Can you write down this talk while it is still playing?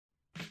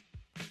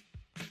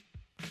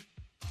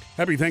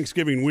Happy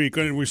Thanksgiving week.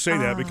 And we say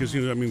that because,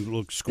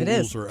 look,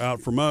 schools are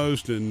out for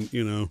most,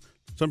 and,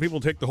 some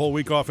people take the whole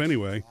week off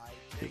anyway.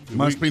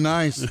 Must be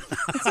nice.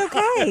 It's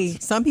okay.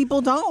 Some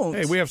people don't.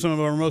 Hey, we have some of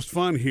our most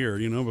fun here,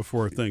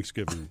 before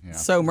Thanksgiving. Yeah.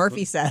 So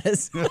Murphy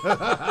says. All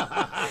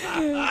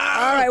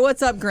right,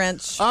 what's up,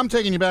 Grinch? I'm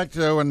taking you back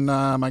to when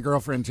my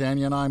girlfriend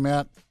Tanya and I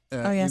met.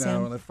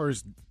 Sam. The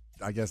first,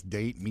 I guess,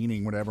 date,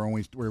 meeting, whatever,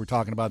 when we were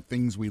talking about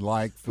things we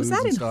like, foods Was that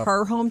and in stuff.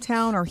 her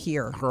hometown or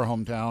here? Her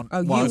hometown.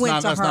 Oh, well, you went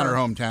to that's her. not her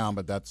hometown,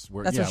 but that's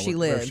where she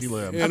lives.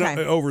 And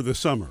okay. Over the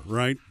summer,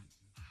 right?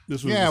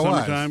 This was the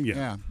summertime?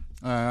 Yeah.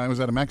 I was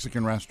at a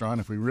Mexican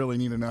restaurant, if we really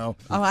need to know.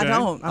 Oh, okay. I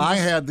don't. I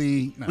had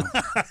the... No.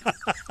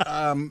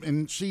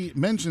 And she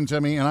mentioned to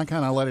me, and I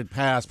kind of let it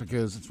pass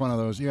because it's one of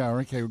those,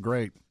 okay,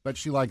 great. But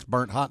she likes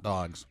burnt hot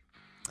dogs.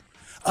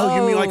 Oh,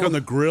 you mean like on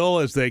the grill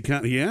as they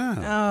kind of... Yeah.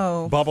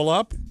 Oh. Bubble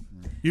up?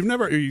 You've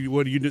never... do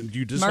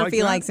you dislike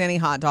Murphy that? likes any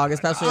hot dog,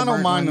 especially I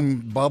don't mind one.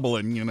 them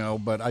bubbling,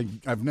 but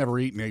I've never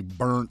eaten a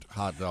burnt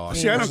hot dog.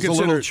 See, I don't consider... a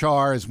little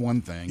char is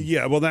one thing.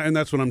 Yeah, well,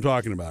 that's what I'm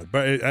talking about.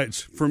 But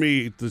it's for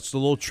me, it's the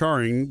little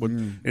charring,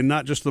 and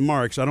not just the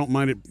marks. I don't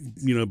mind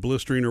it,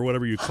 blistering or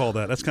whatever you call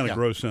that. That's kind of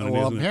gross sounding,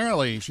 Well, isn't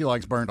apparently she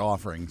likes burnt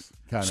offerings.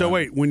 Kinda. So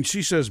wait, when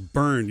she says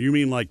burned, you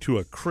mean like to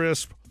a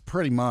crisp?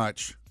 Pretty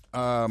much.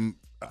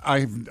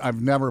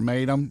 I've never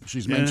made them.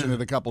 She's mentioned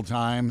it a couple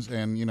times,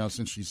 and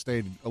since she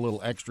stayed a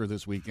little extra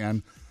this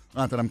weekend,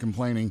 not that I'm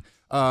complaining,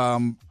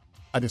 I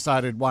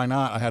decided why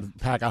not. I had a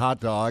pack of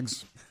hot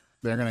dogs.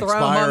 They're going to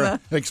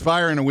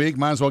expire in a week.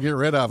 Might as well get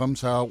rid of them.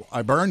 So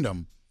I burned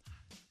them.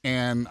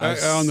 And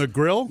on the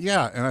grill?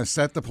 Yeah, and I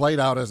set the plate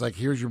out as like,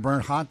 here's your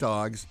burnt hot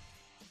dogs.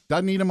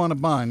 Doesn't eat them on a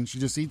bun. She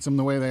just eats them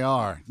the way they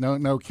are.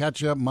 No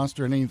ketchup,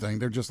 mustard, anything.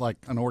 They're just like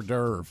an hors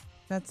d'oeuvre.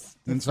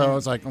 And so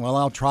it's like, well,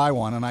 I'll try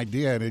one, and I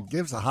did. It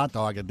gives a hot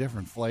dog a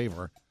different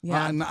flavor.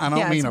 Yeah, I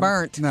don't mean it's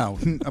burnt. No,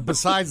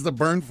 besides the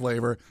burnt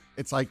flavor,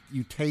 it's like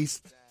you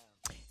taste.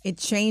 It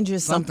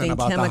changes something something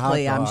about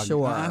chemically, the hot dog. I'm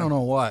sure. I don't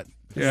know what.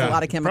 There's a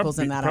lot of chemicals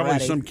in that probably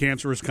already. Some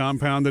cancerous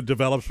compound that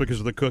develops because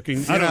of the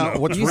cooking. I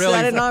don't know. You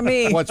said it, not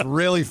me. What's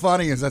really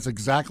funny is that's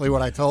exactly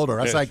what I told her.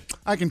 I was like,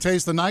 I can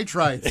taste the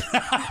nitrites.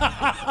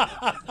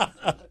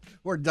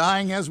 We're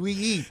dying as we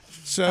eat.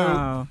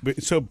 So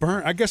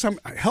burn. I guess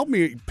help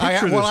me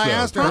picture this. I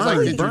asked her, I was like,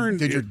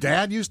 did your it.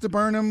 dad used to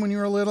burn them when you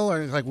were little?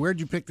 Or like, where'd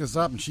you pick this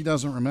up? And she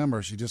doesn't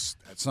remember. She just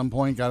at some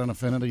point got an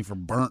affinity for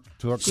burnt.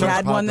 She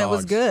had one that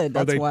was good.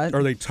 That's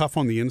Are they tough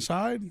on the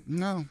inside?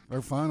 No,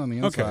 they're fine on the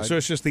inside. Okay, so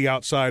it's just the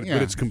outside,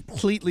 but it's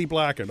completely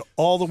blackened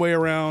all the way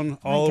around.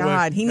 All the way.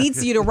 God, he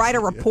needs you to write a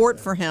report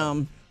for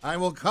him. I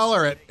will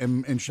color it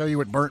and show you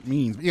what burnt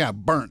means. Yeah,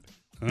 burnt.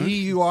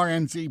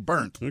 B-U-R-N-T,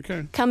 burnt.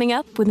 Okay. Coming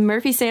up with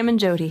Murphy, Sam, and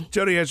Jody.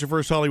 Jody has your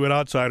first Hollywood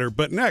Outsider.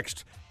 But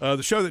next,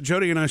 the show that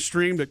Jody and I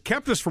streamed that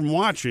kept us from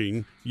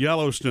watching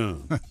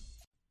Yellowstone.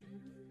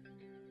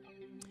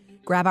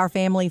 Grab our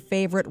family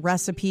favorite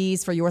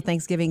recipes for your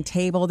Thanksgiving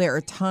table. There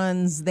are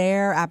tons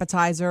there.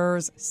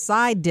 Appetizers,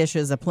 side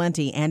dishes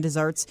aplenty, and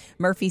desserts.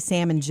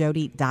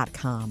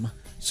 MurphySamandJody.com.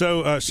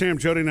 So, Sam,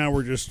 Jody, and I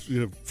were just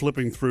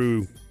flipping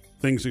through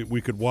things that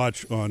we could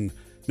watch on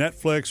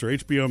Netflix or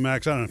HBO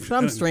Max. I don't know.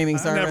 Some streaming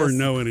service. I never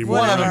know anymore.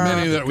 One of the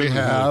many that we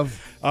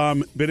have.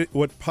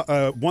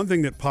 But one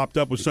thing that popped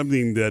up was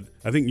something that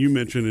I think you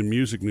mentioned in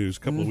Music News a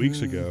couple of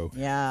weeks ago.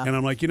 Yeah. And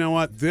I'm like, you know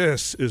what?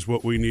 This is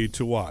what we need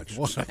to watch.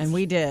 And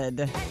we did.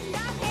 Jagged.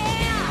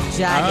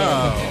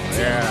 Oh,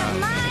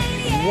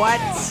 yeah.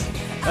 What?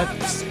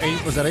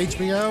 Was that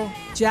HBO?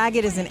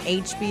 Jagged is an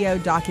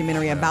HBO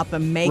documentary about the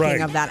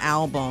making of that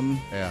album.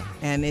 Yeah.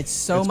 And it's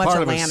so it's much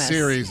part Atlantis. of a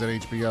series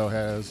that HBO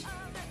has.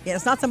 Yeah,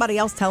 it's not somebody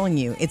else telling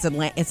you. It's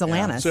Atlantis.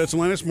 Yeah. So it's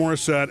Alanis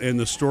Morissette, and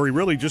the story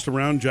really just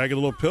around Jagged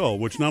Little Pill,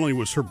 which not only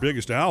was her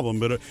biggest album,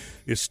 but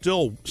is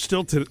still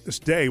to this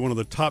day one of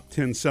the top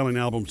 10 selling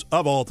albums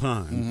of all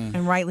time. Mm-hmm.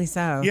 And rightly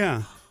so.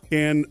 Yeah.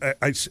 And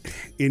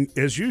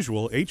as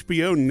usual,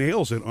 HBO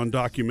nails it on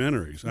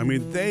documentaries. I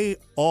mean, they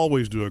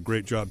always do a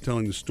great job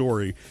telling the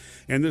story.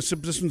 And this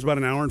one's about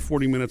an hour and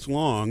 40 minutes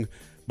long,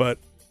 but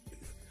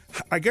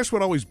I guess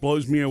what always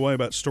blows me away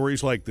about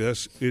stories like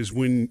this is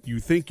when you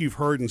think you've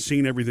heard and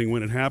seen everything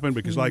when it happened,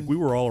 because like we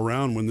were all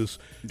around when this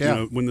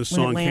when this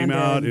song came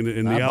out and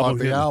the album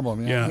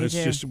hit.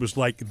 It was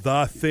like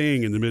the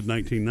thing in the mid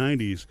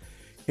 1990s,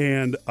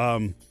 and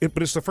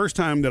but it's the first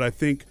time that I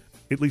think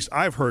at least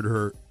I've heard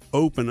her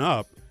open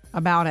up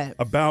about it,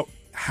 about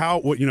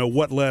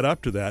what led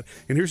up to that.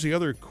 And here's the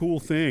other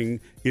cool thing: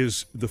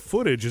 is the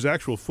footage is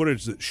actual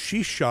footage that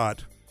she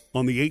shot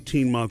on the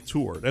 18-month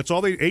tour. That's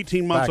all the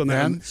 18 months back on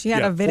then? that. She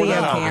had a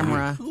video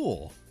camera.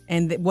 Cool.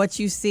 And what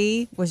you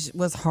see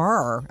was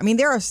her. I mean,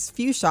 there are a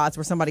few shots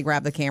where somebody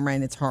grabbed the camera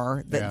and it's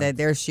her that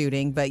they're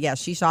shooting. But yeah,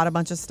 she shot a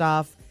bunch of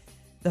stuff.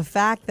 The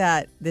fact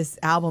that this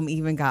album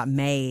even got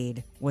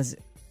made was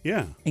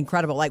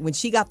incredible. Like when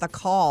she got the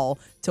call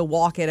to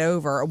walk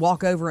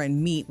over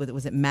and meet with,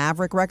 was it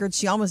Maverick Records?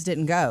 She almost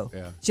didn't go.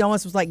 Yeah. She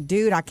almost was like,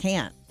 dude, I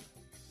can't.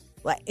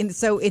 And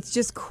so it's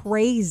just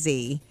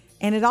crazy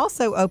And it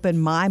also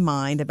opened my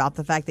mind about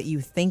the fact that you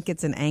think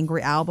it's an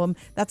angry album.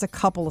 That's a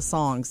couple of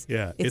songs.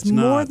 Yeah, it's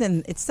more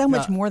than it's so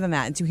much more than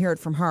that. And to hear it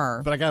from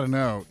her, But I got to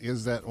know,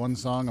 is that one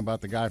song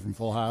about the guy from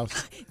Full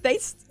House?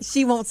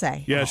 she won't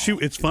say. Yeah,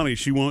 it's funny.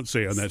 She won't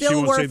say on that. Still she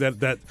won't say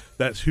worth-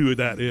 that's who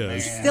that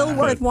is. Still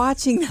worth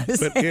watching those.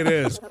 But it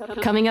is.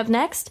 Coming up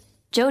next,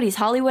 Jody's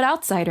Hollywood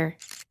Outsider.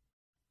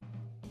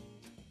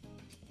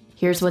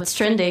 Here's what's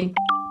trending.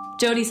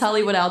 Jody's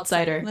Hollywood I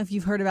Outsider. don't know if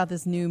you've heard about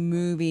this new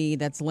movie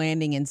that's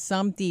landing in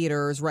some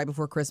theaters right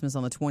before Christmas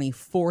on the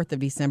 24th of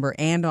December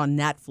and on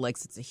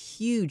Netflix. It's a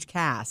huge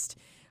cast.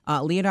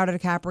 Leonardo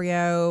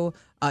DiCaprio,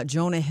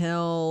 Jonah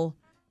Hill,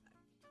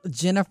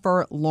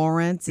 Jennifer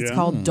Lawrence. It's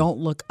called Don't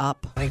Look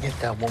Up. I get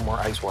that one more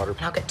ice water.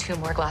 I'll get 2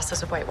 more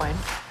glasses of white wine.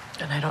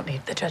 And I don't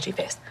need the judgy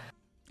face.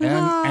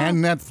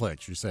 And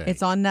Netflix, you say?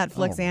 It's on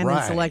Netflix All and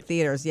right. in select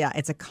theaters. Yeah,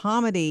 it's a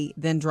comedy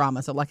then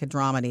drama, so like a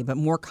dramedy, but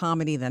more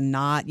comedy than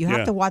not. You have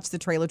Yeah. to watch the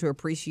trailer to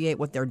appreciate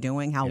what they're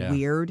doing, how Yeah.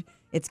 weird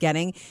it's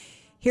getting.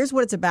 Here's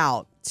what it's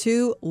about.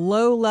 2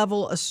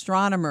 low-level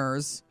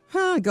astronomers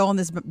go on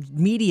this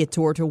media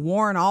tour to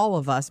warn all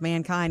of us,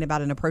 mankind,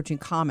 about an approaching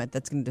comet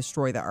that's going to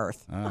destroy the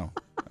Earth. Oh,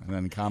 and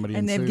then comedy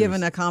And they've ensues.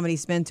 given a comedy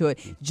spin to it.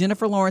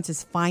 Jennifer Lawrence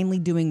is finally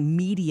doing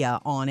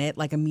media on it,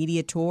 like a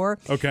media tour.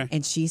 Okay.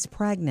 And she's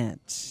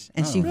pregnant.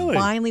 And she Really?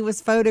 finally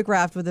was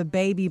photographed with a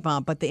baby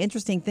bump. But the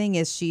interesting thing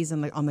is she's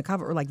on the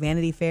cover, like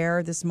Vanity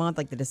Fair this month,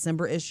 like the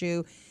December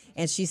issue.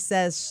 And she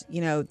says,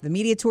 the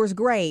media tour is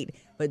great,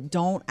 but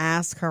don't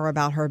ask her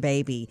about her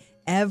baby.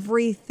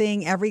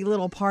 Everything, every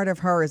little part of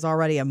her is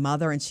already a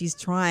mother, and she's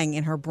trying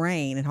in her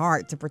brain and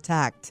heart to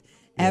protect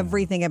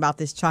everything about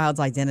this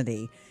child's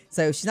identity.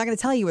 So she's not going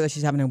to tell you whether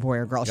she's having a boy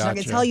or girl. She's not going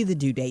to Gotcha. tell you the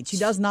due date. She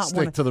does not Stick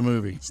want to the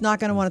movie. She's not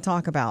going to want to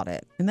talk about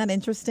it. Isn't that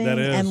interesting That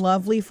is. and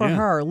lovely for Yeah.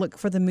 her? Look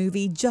for the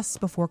movie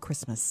just before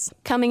Christmas.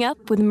 Coming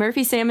up with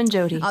Murphy, Sam, and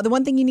Jody. The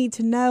one thing you need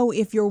to know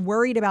if you're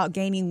worried about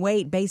gaining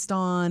weight based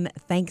on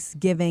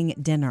Thanksgiving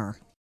dinner.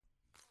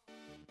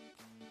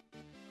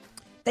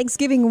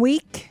 Thanksgiving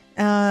week.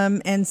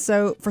 And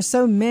so for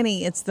so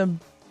many, it's the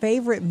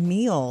favorite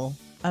meal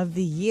of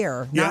the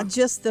year. Yeah. Not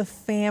just the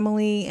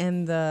family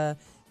and the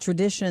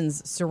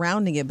traditions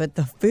surrounding it, but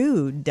the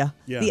food,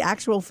 the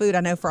actual food.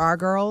 I know for our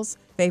girls,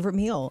 favorite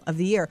meal of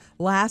the year.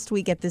 Last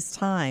week at this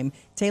time,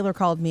 Taylor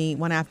called me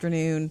one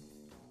afternoon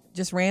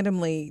just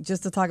randomly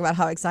just to talk about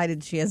how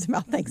excited she is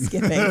about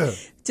Thanksgiving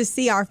to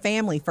see our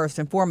family first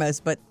and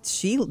foremost, but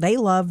they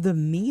love the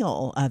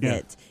meal of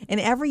it. And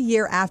every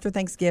year after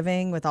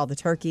Thanksgiving, with all the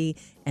turkey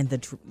and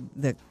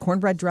the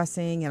cornbread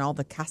dressing and all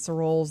the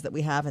casseroles that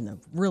we have and the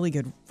really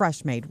good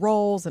fresh made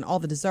rolls and all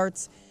the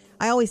desserts,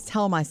 I always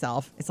tell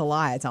myself, it's a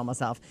lie, I tell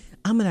myself,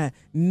 I'm going to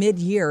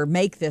mid-year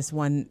make this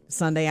one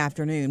Sunday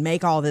afternoon,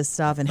 make all this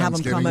stuff and have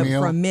them come Thanksgiving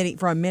over meal?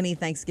 for a mini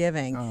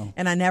Thanksgiving.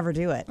 And I never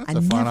do it. That's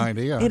a fun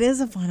idea. It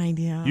is a fun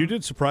idea. You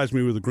did surprise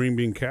me with a green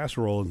bean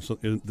casserole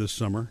this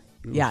summer.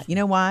 Yeah, you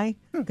know why?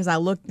 Because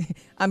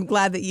I'm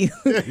glad that you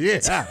Yeah.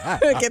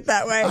 took it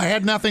that way. I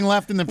had nothing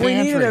left in the We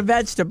pantry. needed a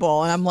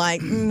vegetable, and I'm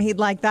like, he'd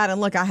like that.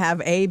 And look, I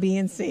have A, B,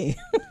 and C.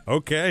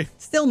 Okay.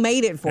 Still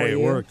made it for Hey,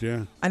 you. it worked,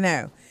 yeah. I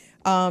know.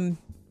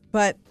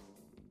 But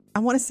I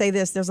want to say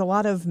this. There's a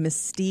lot of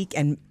mystique,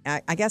 and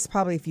I guess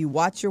probably if you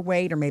watch your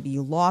weight or maybe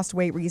you lost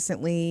weight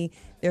recently,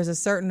 there's a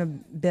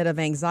certain bit of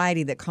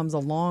anxiety that comes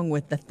along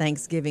with the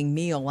Thanksgiving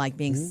meal, like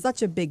being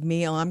such a big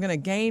meal. I'm going to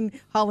gain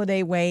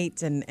holiday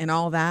weight and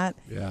all that.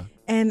 Yeah.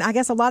 And I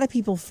guess a lot of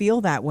people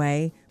feel that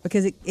way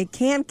because it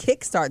can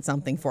kickstart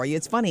something for you.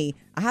 It's funny.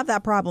 I have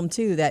that problem,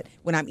 too, that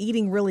when I'm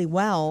eating really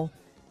well,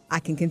 I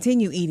can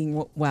continue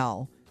eating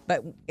well.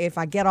 But if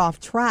I get off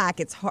track,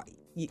 it's hard.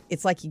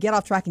 It's like you get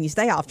off track and you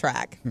stay off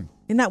track.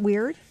 Isn't that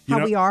weird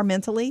how we are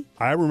mentally?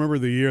 I remember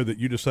the year that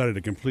you decided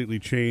to completely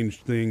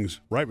change things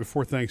right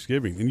before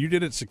Thanksgiving, and you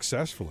did it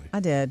successfully.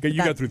 I did. You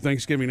got through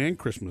Thanksgiving and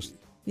Christmas.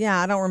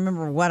 Yeah, I don't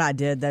remember what I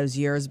did those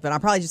years, but I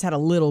probably just had a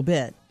little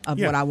bit of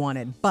what I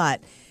wanted. But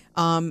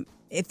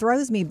it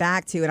throws me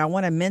back to, and I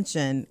want to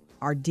mention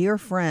our dear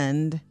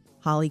friend,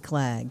 Holly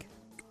Clegg.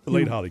 The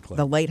late Holly Clegg.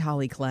 The late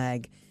Holly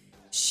Clegg.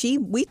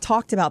 We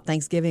talked about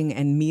Thanksgiving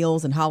and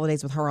meals and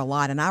holidays with her a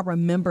lot. And I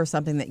remember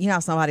something that, how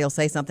somebody will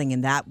say something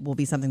and that will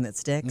be something that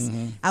sticks.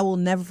 I will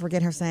never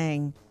forget her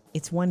saying,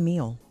 it's one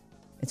meal.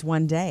 It's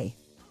one day.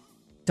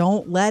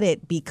 Don't let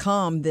it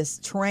become this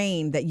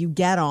train that you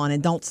get on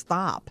and don't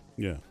stop.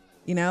 Yeah.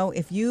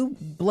 If you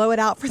blow it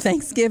out for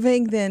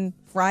Thanksgiving, then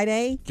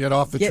Friday, Get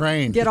off the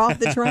train. Get off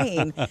the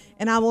train.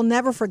 And I will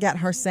never forget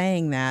her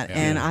saying that. Yeah.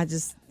 And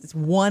it's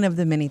one of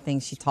the many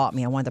things she taught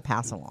me I wanted to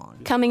pass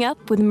along. Coming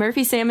up with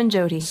Murphy, Sam, and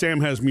Jody.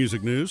 Sam has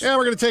music news. Yeah,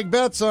 we're going to take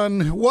bets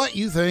on what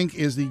you think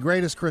is the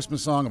greatest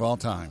Christmas song of all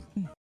time.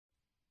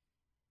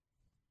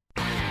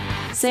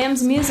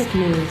 Sam's music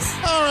news.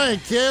 All right,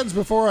 kids,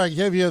 before I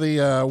give you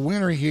the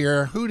winner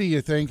here, who do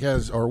you think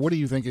what do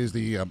you think is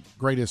the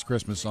greatest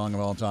Christmas song of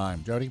all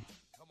time? Jody?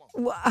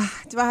 Do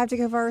I have to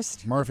go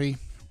first? Murphy?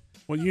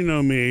 Well, you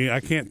know me. I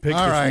can't pick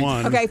All just right.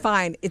 one. Okay,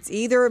 fine. It's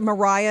either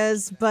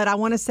Mariah's, but I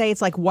want to say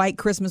it's like White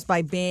Christmas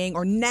by Bing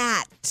or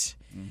Nat.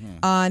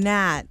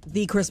 Nat,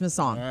 the Christmas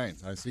song. All right,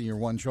 I see your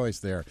one choice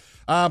there.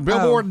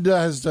 Billboard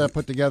has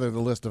put together the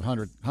list of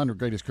 100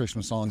 greatest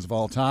Christmas songs of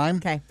all time.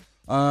 Okay.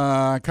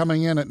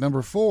 Coming in at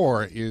number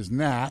 4 is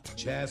Nat.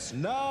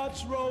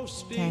 Chestnuts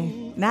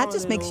roasting. Okay. Nat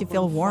just makes you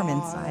feel warm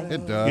inside.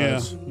 It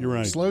does. Yeah, you're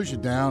right. Slows you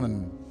down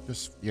and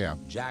just,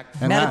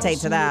 And Meditate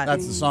to that.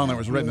 That's the song that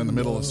was written in the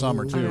middle of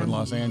summer, too, in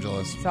Los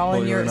Angeles. It's all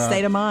in your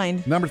state of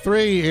mind. Number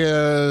 3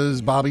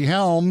 is Bobby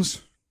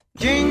Helms.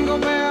 Jingle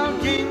bell,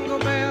 jingle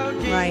bell,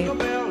 jingle Right.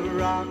 bell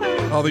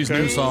rock. All these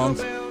new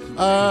songs.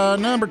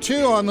 Number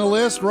 2 on the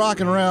list,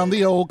 Rocking Around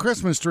the Old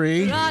Christmas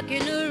Tree.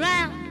 Rocking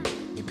around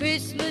the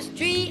Christmas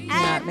tree.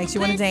 Yeah, it makes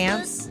you want to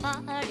dance.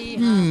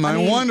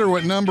 I wonder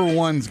what number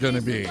 1's going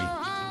to be.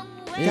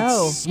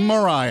 It's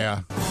Mariah.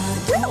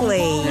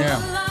 Really?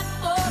 Yeah.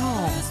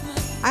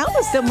 I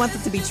almost didn't want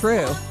it to be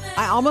true.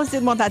 I almost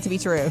didn't want that to be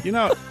true. You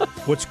know,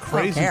 what's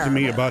crazy care. to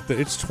me about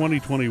it's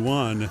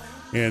 2021,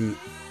 and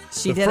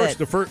She did it.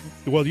 The first,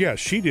 well, yeah,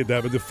 she did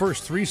that, but the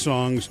first 3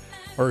 songs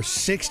are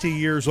 60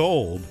 years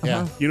old.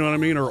 Yeah. You know what I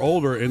mean? Or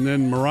older. And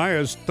then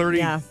Mariah's 30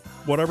 Yeah.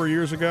 whatever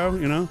years ago,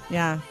 you know?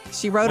 Yeah.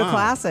 She wrote a Wow.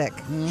 classic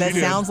that She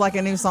did. sounds like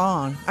a new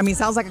song. I mean,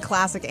 sounds like a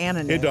classic and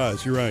a new. It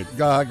does. You're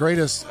right.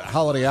 Greatest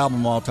holiday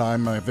album of all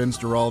time, Vince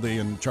Guaraldi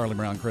and Charlie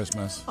Brown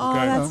Christmas. Oh,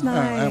 Okay. that's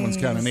nice. That one's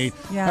kind of neat.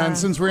 Yeah. And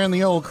since we're in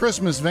the old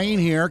Christmas vein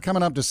here,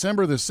 coming up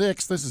December the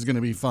 6th, this is going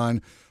to be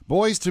fun.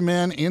 Boys to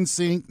Men,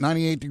 NSYNC,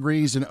 98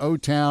 Degrees in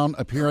O-Town,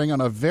 appearing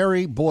on a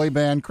very boy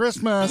band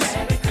Christmas.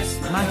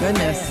 My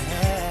goodness.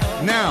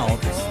 Now,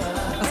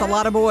 That's a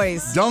lot of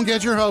boys. don't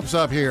get your hopes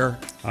up here.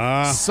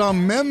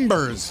 Some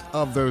members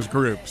of those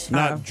groups.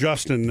 Not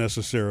Justin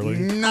necessarily.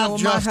 Not Oh,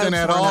 Justin my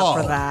at hopes weren't all.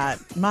 up for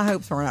that. My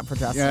hopes weren't up for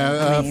Justin.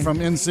 Yeah, I mean, from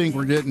NSYNC,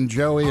 we're getting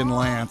Joey and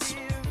Lance.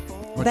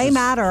 which they is-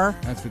 matter.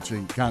 That's what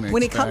you kind of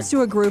When it comes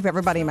to a group,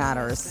 everybody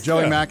matters.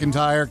 Joey Yeah.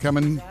 McIntyre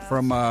coming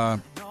from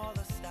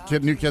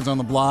New Kids on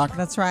the Block.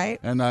 That's right.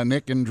 And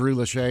Nick and Drew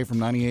Lachey from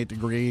 98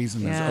 Degrees.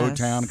 And there's Yes.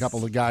 O-Town, a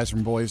couple of guys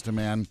from Boys to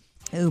Men.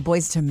 Ooh,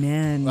 Boys to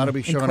Men. That'll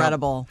be showing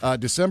Incredible. up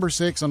December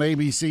 6th on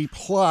ABC.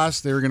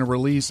 Plus, they're going to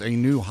release a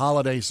new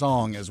holiday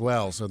song as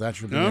well. So that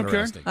should be Okay.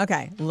 interesting.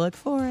 Okay, look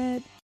for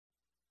it.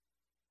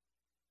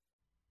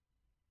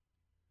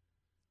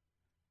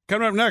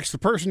 Coming up next, the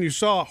person you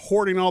saw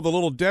hoarding all the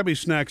Little Debbie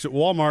snacks at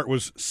Walmart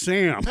was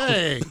Sam.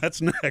 Hey.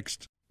 That's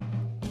next.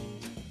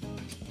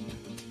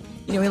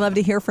 You know, we love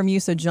to hear from you,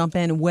 so jump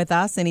in with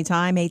us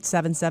anytime,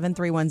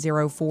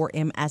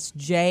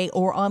 877-310-4MSJ,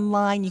 or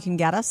online. You can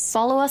get us.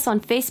 Follow us on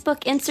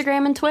Facebook,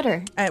 Instagram, and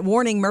Twitter.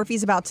 Warning,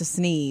 Murphy's about to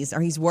sneeze, or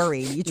he's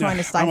worried. You trying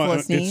to stifle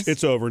a sneeze?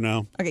 It's over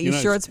now. Okay, you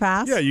sure it's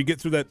past? Yeah, you get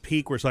through that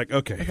peak where it's like,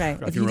 okay. Okay, I if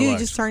can you do,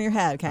 relax. just turn your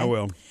head, okay? I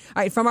will. All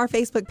right, from our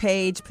Facebook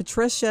page,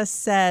 Patricia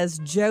says,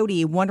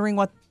 Jody, wondering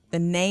what the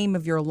name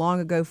of your long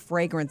ago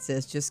fragrance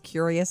is. Just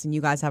curious, and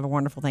you guys have a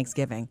wonderful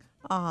Thanksgiving.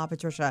 Ah,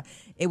 Patricia,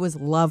 it was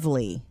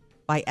Lovely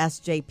by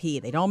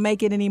SJP. They don't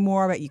make it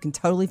anymore, but you can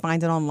totally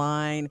find it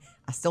online.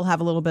 I still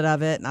have a little bit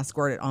of it, and I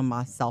squirt it on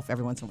myself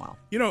every once in a while.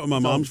 You know what my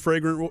mom's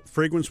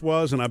fragrance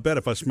was? And I bet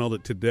if I smelled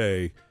it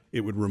today, it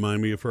would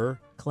remind me of her.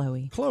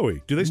 Chloe.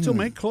 Chloe. Do they still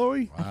make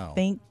Chloe? I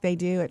think they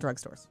do at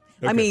drugstores.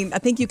 I Okay. mean, I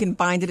think you can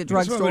find it at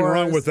There's drugstores. nothing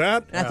wrong with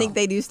that. And I think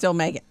they do still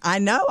make it. I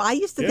know. I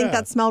used to think Yeah.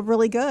 that smelled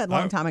really good a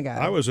long time ago.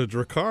 I was a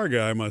Dracar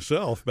guy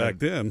myself back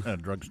then.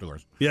 At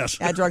drugstores. Yes.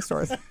 at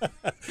drugstores. They've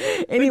got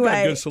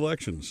Anyway, good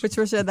selections.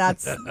 Patricia,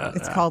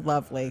 it's called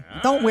Lovely.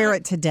 Don't wear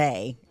it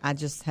today. I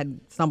just had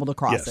stumbled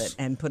across Yes. it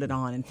and put it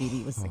on, and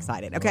Phoebe was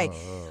excited. Okay.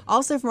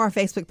 Also from our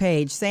Facebook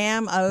page,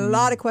 Sam, a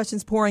lot of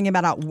questions pouring in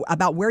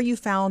about where you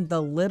found the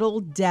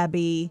Little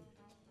Debbie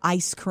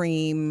ice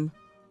cream.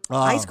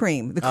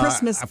 The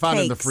Christmas I found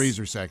it in the cakes.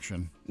 freezer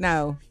section.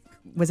 No.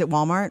 Was it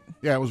Walmart?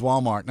 Yeah, it was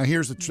Walmart. Now,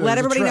 here's the trick. Let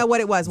everybody know what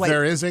it was. Wait.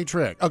 There is a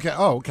trick. Okay.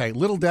 Oh, okay.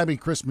 Little Debbie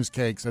Christmas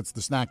cakes. That's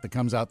the snack that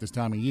comes out this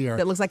time of year.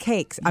 That looks like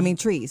cakes. I mean,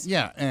 trees.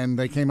 Yeah, and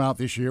they came out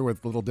this year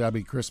with Little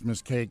Debbie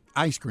Christmas cake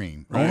ice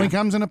cream. Right. Only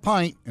comes in a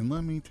pint, and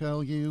let me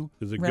tell you.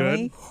 Is it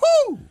Really? good?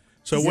 Whoo!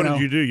 So what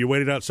did you do? You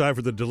waited outside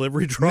for the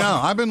delivery truck?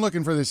 No, I've been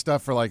looking for this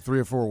stuff for like 3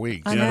 or 4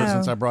 weeks I ever know.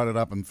 since I brought it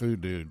up in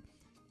Food Dude.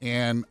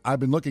 And I've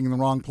been looking in the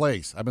wrong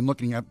place. I've been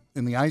looking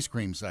in the ice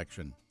cream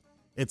section.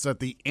 It's at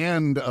the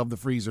end of the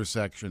freezer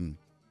section.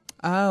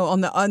 Oh,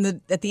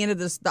 at the end of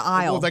the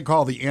aisle. What they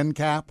call the end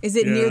cap. Is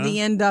it near Yeah. the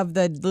end of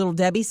the Little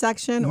Debbie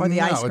section or the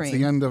no, ice cream? it's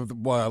the end of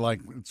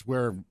it's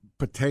where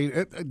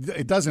potato.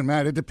 It doesn't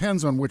matter. It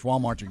depends on which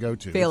Walmart you go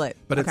to. Feel it.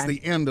 but it's Okay.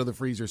 the end of the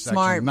freezer section,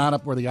 Smart. not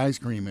up where the ice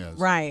cream is.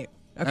 Right.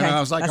 Okay. And I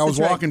was like, That's I the was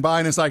trick. walking by,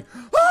 and it's like,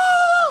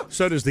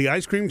 So does the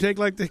ice cream take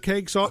like the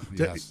cakes off?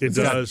 yes, It it's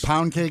does. got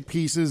pound cake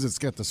pieces. It's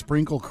got the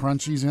sprinkle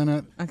crunchies in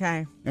it.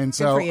 Okay. And Good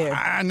so for you.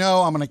 I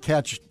know I'm going to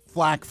catch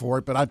flack for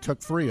it, but I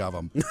took 3 of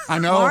them. I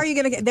know. Well, are you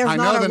gonna get- there's I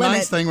not know a the limit.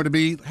 nice thing would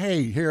be,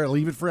 hey, here,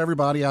 leave it for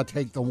everybody. I'll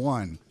take the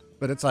one.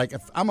 But it's like,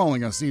 if I'm only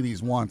going to see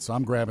these once, so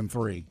I'm grabbing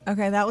 3.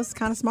 Okay, that was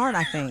kind of smart,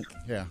 I think.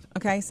 Yeah.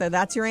 Okay, so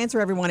that's your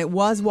answer, everyone. It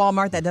was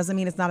Walmart. That doesn't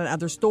mean it's not in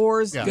other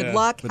stores. Yeah. Good Yeah.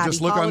 luck. But Happy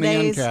just look on the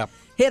holidays. end cap.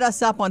 Hit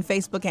us up on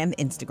Facebook and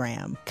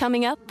Instagram.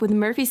 Coming up with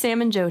Murphy,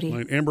 Sam, and Jody. All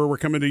right, Amber, we're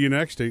coming to you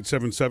next,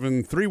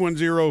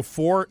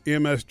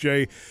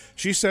 877-310-4MSJ.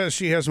 She says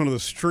she has one of the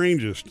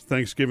strangest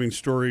Thanksgiving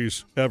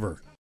stories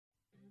ever.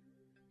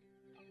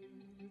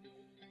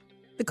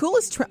 The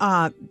coolest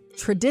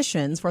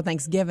traditions for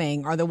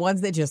Thanksgiving are the ones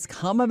that just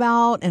come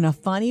about in a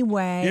funny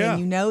way. Yeah. And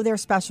you know they're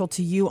special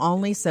to you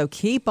only. So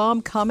keep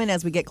them coming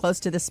as we get close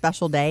to this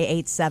special day.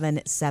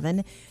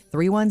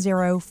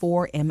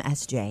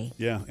 877-310-4MSJ.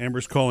 Yeah,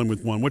 Amber's calling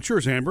with one. What's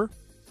yours, Amber?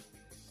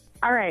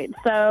 All right,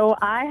 so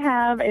I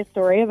have a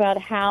story about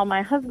how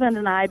my husband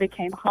and I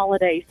became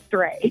holiday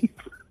strays.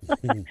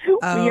 We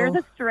are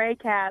the stray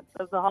cats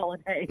of the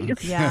holidays.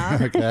 Yeah.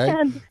 Okay.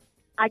 And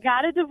I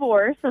got a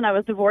divorce, and I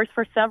was divorced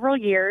for several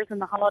years,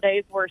 and the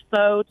holidays were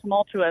so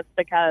tumultuous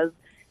because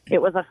it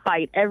was a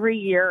fight every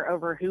year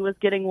over who was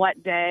getting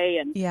what day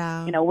and,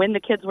 Yeah. you know, when the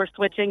kids were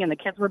switching and the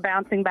kids were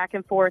bouncing back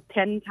and forth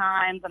 10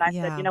 times. And I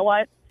Yeah. said, you know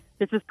what?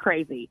 This is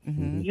crazy.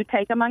 Mm-hmm. You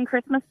take them on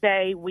Christmas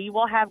Day. We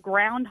will have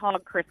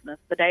Groundhog Christmas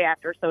the day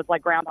after, so it's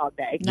like Groundhog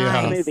Day.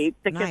 Nice. The movie.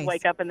 The Nice. kids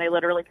wake up and they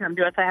literally come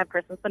to us to have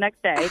Christmas the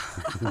next day.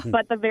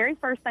 But the very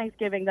first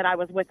Thanksgiving that I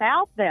was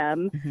without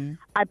them, Mm-hmm.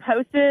 I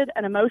posted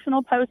an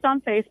emotional post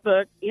on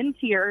Facebook in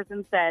tears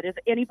and said, is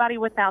anybody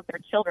without their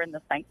children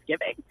this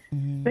Thanksgiving?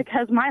 Mm-hmm.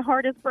 Because my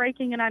heart is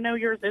breaking, and I know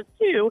yours is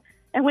too.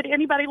 And would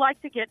anybody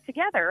like to get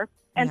together?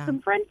 And Yeah.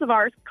 some friends of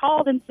ours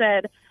called and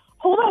said,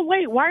 hold on,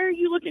 wait, why are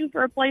you looking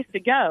for a place to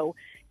go?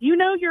 You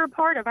know you're a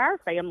part of our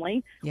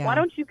family. Yeah. Why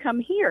don't you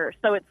come here?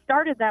 So it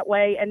started that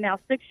way, and now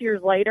 6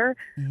 years later,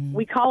 Mm-hmm.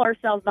 we call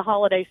ourselves the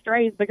Holiday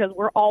Strays because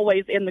we're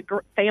always in the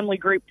family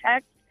group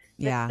text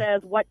that Yeah.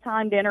 says what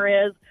time dinner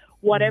is,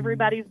 what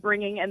everybody's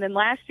bringing. And then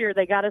last year,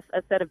 they got us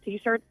a set of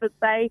T-shirts that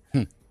say,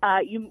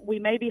 we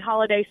may be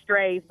holiday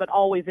strays, but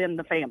always in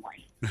the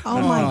family.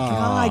 Oh, my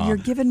God. You're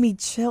giving me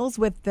chills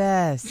with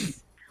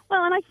this.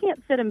 Well, and I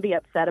can't sit and be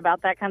upset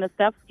about that kind of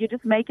stuff. You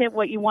just make it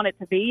what you want it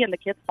to be, and the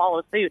kids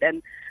follow suit.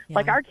 And,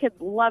 like, our kids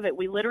love it.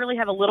 We literally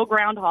have a little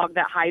groundhog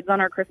that hides on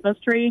our Christmas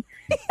tree,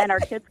 and our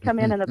kids come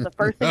in, and the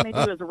first thing they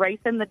do is race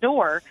in the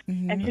door,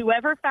 and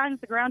whoever finds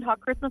the groundhog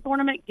Christmas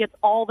ornament gets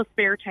all the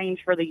spare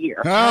change for the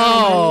year.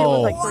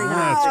 Oh, it was like $300.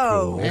 That's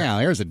cool. Yeah,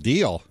 there's a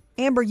deal.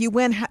 Amber, you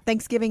win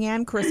Thanksgiving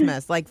and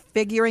Christmas, like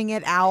figuring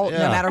it out no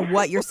Yeah. matter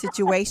what your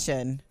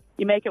situation.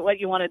 You make it what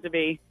you want it to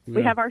be.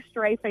 We have our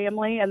stray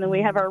family, and then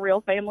we have our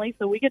real family,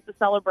 so we get to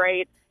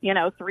celebrate,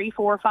 3,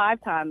 4,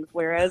 5 times,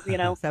 whereas,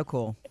 So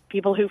cool.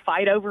 people who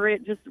fight over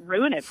it just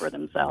ruin it for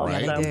themselves.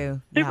 Right. So, They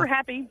do. super Yeah.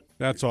 happy.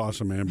 That's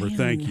awesome, Amber.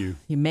 Thank you.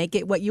 You make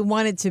it what you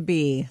want it to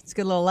be. It's a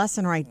good little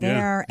lesson right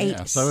there.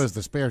 Yeah, so is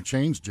the spare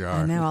change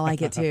jar. I know, I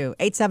like it too.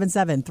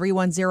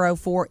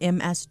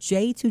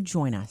 877-310-4MSJ to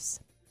join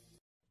us.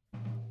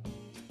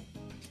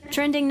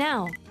 Trending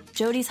now,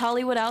 Jody's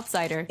Hollywood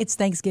Outsider. It's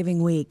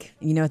Thanksgiving week.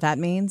 You know what that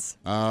means?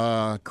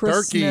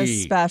 Christmas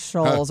Turkey.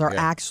 specials are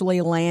Yeah. actually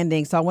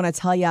landing. So I want to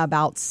tell you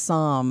about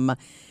some.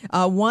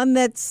 One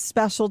that's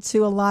special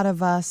to a lot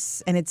of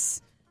us, and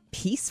it's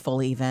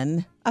peaceful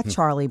even, a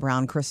Charlie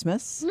Brown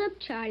Christmas. Look,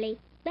 Charlie,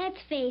 let's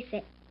face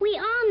it. We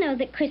all know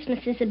that Christmas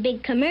is a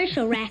big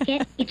commercial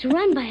racket. It's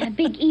run by a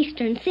big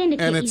Eastern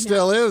syndicate. And you it know.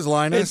 still is, It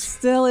Linus.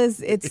 still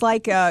is. It's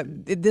like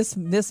this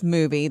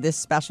movie, this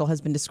special has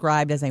been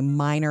described as a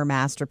minor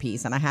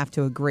masterpiece, and I have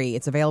to agree.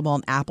 It's available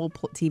on Apple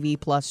TV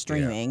Plus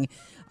streaming.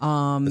 Is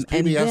And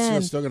PBS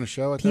then still going to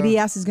show it, though?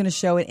 PBS is going to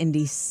show it in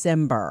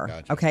December.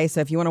 Gotcha. Okay,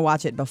 so if you want to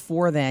watch it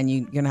before then,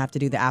 you're going to have to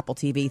do the Apple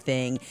TV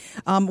thing.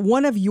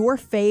 One of your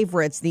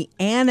favorites, the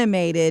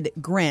animated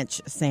Grinch,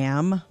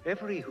 Sam.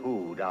 Every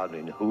Who down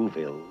in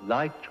Whoville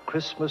liked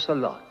Christmas a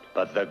lot,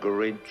 but the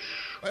Grinch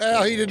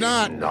Well, he did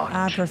not.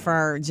 I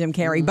prefer Jim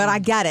Carrey, but I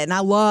get it, and I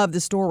love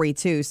the story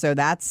too. So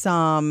that's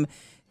going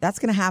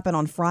to happen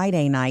on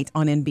Friday night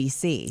on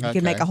NBC. You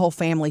can make Okay. a whole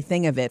family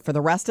thing of it. For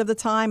the rest of the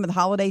time of the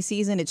holiday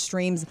season, it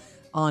streams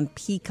on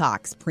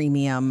Peacock's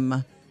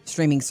premium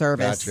streaming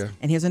service. Gotcha.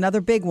 And here's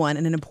another big one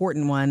and an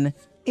important one.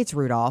 It's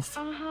Rudolph.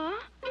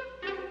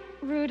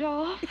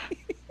 Rudolph,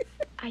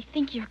 I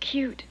think you're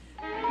cute.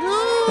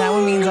 That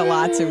one means a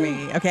lot to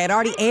me. Okay, it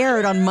already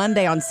aired on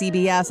Monday on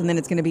CBS, and then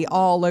it's going to be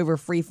all over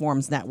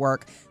Freeform's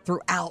network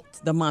throughout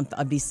the month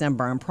of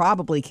December and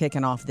probably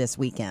kicking off this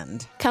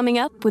weekend. Coming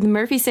up with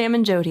Murphy, Sam,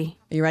 and Jody.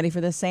 Are you ready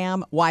for this,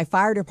 Sam? Why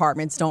fire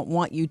departments don't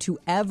want you to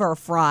ever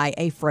fry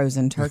a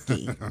frozen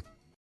turkey.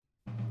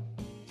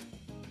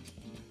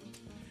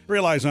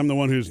 Realize I'm the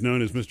one who's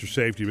known as Mr.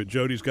 Safety, but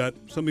Jody's got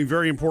something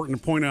very important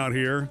to point out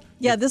here.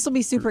 Yeah, this will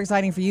be super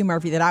exciting for you,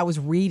 Murphy, that I was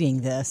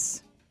reading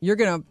this. You're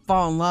going to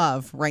fall in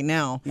love right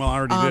now. Well, I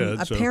already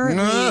did. So.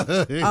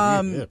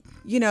 Apparently,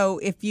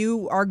 if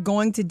you are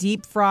going to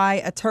deep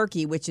fry a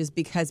turkey, which has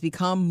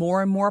become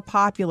more and more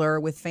popular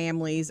with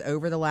families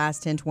over the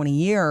last 10, 20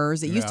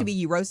 years. It used to be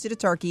you roasted a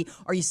turkey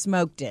or you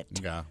smoked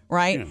it. Yeah.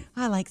 Right? Yeah.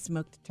 I like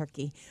smoked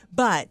turkey.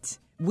 But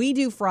we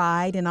do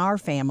fried in our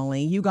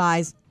family. You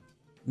guys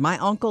My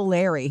Uncle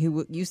Larry,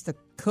 who used to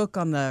cook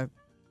on the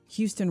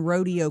Houston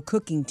Rodeo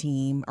cooking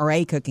team, or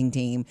a cooking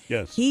team,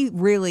 yes, he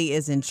really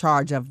is in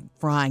charge of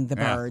frying the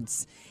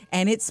birds.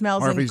 And it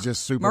smells. Murphy's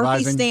just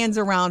supervising. Murphy stands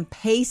around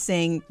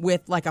pacing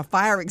with like a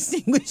fire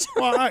extinguisher.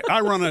 Well, I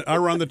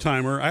run the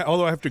timer.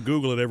 Although I have to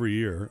Google it every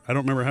year. I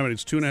don't remember how many.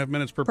 It's 2.5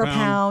 minutes per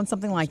pound,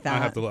 something like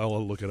that.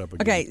 I'll look it up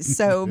again. Okay,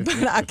 so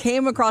but I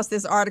came across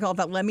this article. I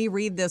thought, let me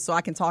read this so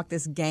I can talk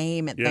this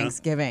game at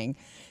Thanksgiving.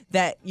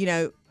 That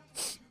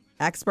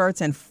experts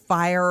and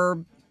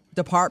fire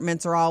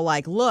departments are all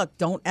like, look,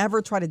 don't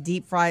ever try to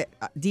deep fry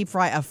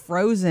a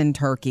frozen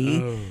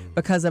turkey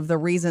because of the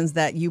reasons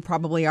that you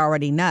probably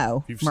already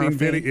know.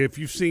 If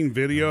you've seen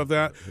video of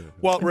that,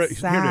 well, it's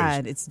sad. Here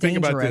it is. It's Think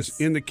dangerous. about this.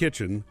 In the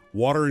kitchen,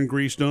 water and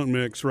grease don't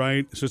mix,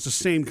 right? So it's the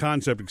same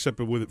concept, except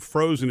with it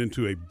frozen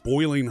into a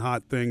boiling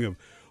hot thing of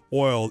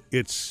oil.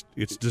 It's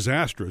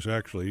disastrous,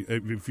 actually,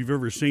 if you've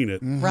ever seen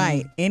it. Mm-hmm.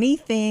 Right.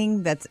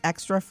 Anything that's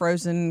extra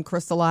frozen,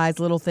 crystallized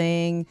little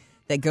thing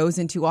that goes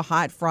into a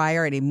hot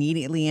fryer, it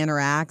immediately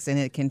interacts and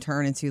it can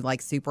turn into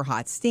like super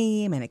hot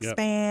steam and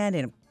expand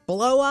and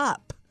blow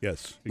up. Yes,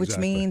 exactly. Which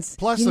means...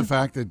 Plus the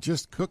fact that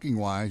just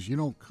cooking-wise, you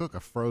don't cook a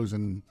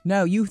frozen...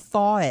 No, you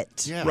thaw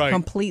it Right.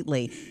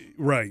 completely.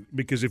 Right,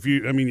 because it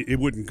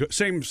wouldn't cook.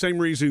 Same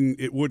reason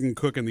it wouldn't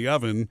cook in the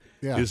oven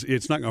is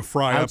it's not going to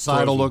fry up.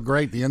 Outside will look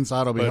great. The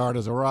inside will be hard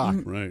as a rock.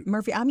 Right.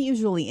 Murphy, I'm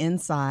usually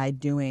inside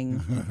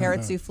doing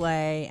carrot souffle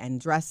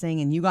and dressing,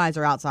 and you guys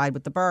are outside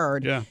with the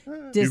bird. Yeah.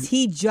 Does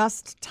he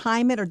just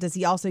time it, or does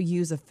he also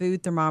use a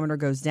food thermometer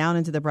goes down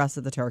into the breast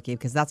of the turkey?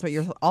 Because that's what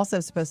you're also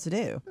supposed to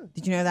do.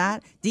 Did you know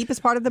that?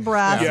 Deepest part of the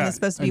breast, and it's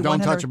supposed to be and don't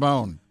 100... touch a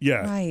bone.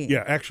 Yeah. Right.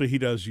 Yeah, actually he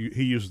does.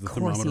 He uses the Of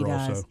course thermometer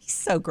he does. also. He's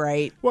so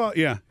great. Well,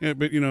 yeah,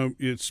 but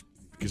it's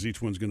because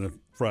each one's going to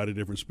fry at a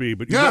different speed.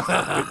 But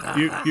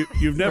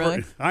you've never.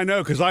 Really? I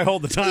know because I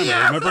hold the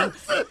timer. Remember?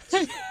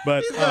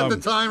 But He had the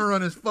timer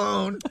on his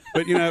phone.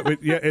 But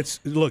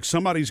look.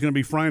 Somebody's going to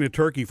be frying a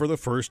turkey for the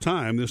first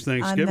time this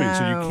Thanksgiving,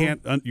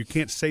 so you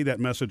can't say that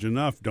message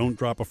enough. Don't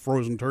drop a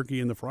frozen turkey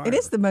in the fryer. It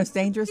is the most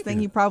dangerous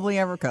thing you probably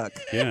ever cook.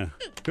 Yeah.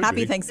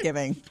 Happy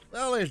Thanksgiving.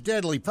 Well, there's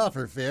deadly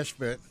puffer fish,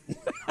 but...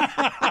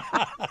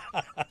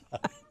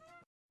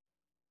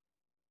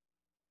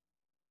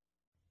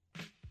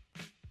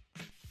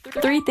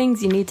 Three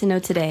things you need to know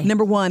today.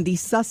 Number one, the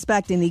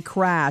suspect in the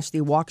crash, the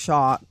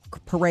Waukesha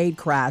parade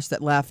crash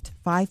that left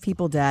 5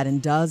 people dead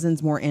and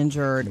dozens more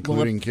injured.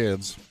 Including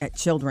kids.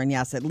 Children,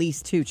 yes, at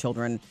least 2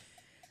 children.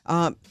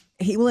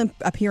 He will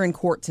appear in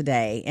court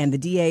today, and the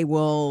DA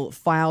will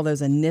file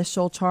those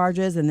initial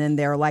charges, and then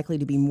there are likely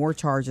to be more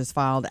charges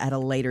filed at a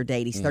later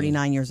date. He's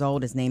 39 years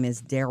old. His name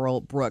is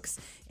Daryl Brooks.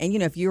 And,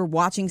 if you're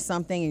watching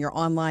something and you're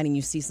online and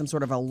you see some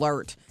sort of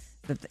alert,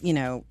 that's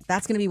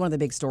going to be one of the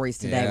big stories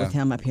today with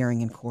him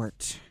appearing in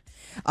court.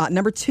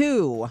 Number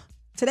 2,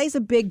 today's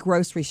a big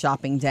grocery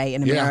shopping day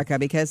in America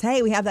because,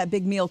 hey, we have that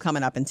big meal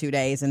coming up in 2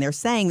 days. And they're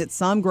saying that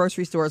some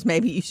grocery stores,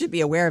 maybe you should be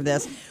aware of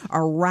this,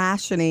 are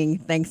rationing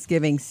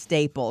Thanksgiving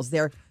staples.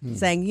 They're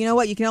saying, you know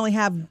what, you can only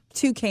have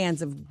 2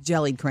 cans of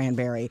jellied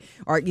cranberry.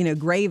 Or,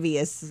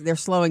 gravy they're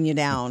slowing you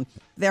down.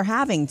 They're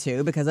having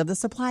to because of the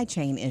supply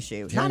chain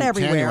issue. Not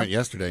everywhere. Tanny went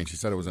yesterday and she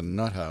said it was a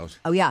nut house.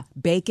 Oh, yeah.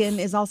 Bacon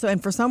is also,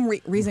 and for some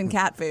reason,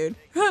 cat food.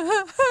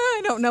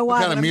 I don't know why.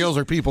 What kind of meals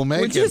are people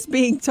making? We're just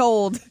being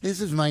told.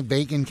 This is my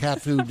bacon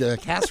cat food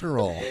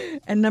casserole.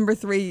 And number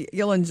 3,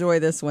 you'll enjoy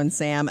this one,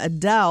 Sam.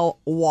 Adele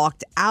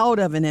walked out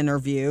of an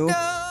interview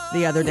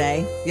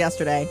yesterday,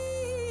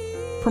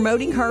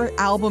 promoting her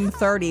album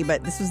 30,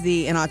 but this was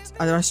an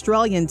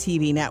Australian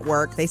TV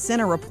network. They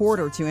sent a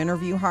reporter to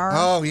interview her.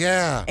 Oh,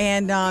 yeah.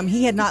 And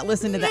he had not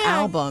listened to the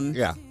album.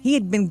 Yeah. He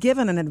had been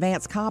given an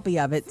advance copy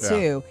of it,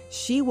 too. Yeah.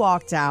 She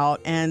walked out,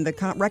 and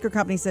the record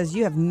company says,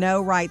 you have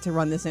no right to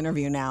run this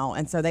interview now.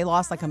 And so they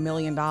lost like $1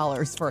 million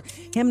for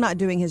him not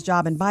doing his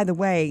job. And by the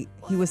way,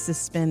 he was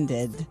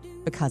suspended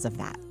because of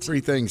that. 3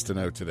 things to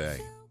know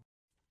today.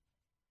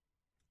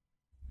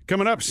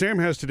 Coming up, Sam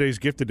has today's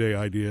gift today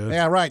idea.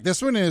 Yeah, right.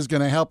 This one is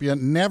going to help you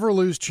never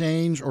lose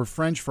change or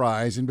French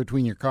fries in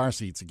between your car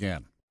seats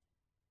again.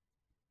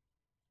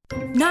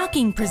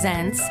 Knocking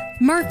presents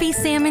Murphy,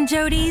 Sam, and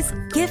Jody's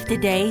Gift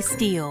Today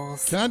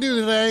Steals. Can I do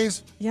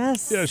today's?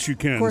 Yes. Yes, you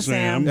can, of course,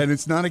 Sam. And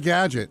it's not a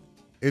gadget.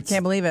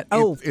 Can't believe it.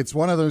 It's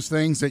one of those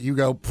things that you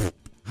go,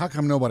 how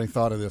come nobody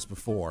thought of this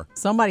before?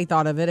 Somebody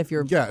thought of it if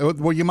you're... Yeah,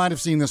 well, you might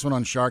have seen this one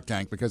on Shark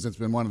Tank because it's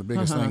been one of the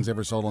biggest things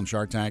ever sold on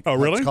Shark Tank. Oh,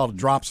 really? It's called a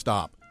drop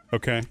stop.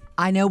 Okay.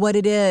 I know what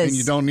it is. And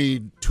you don't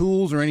need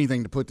tools or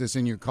anything to put this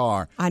in your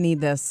car. I need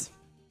this.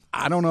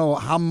 I don't know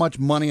how much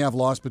money I've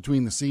lost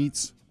between the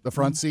seats, the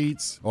front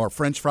seats, or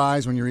French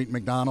fries when you're eating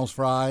McDonald's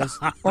fries.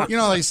 Or,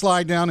 they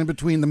slide down in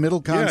between the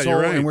middle console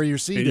and where your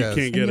seat is. You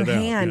can't get your it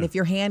hand, out. if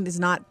your hand is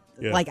not...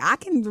 Like, I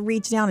can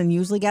reach down and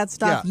usually get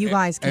stuff. You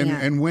guys can't.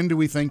 And when do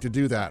we think to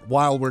do that?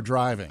 While we're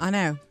driving. I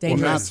know. Well,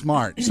 Dangerous. not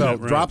smart. So,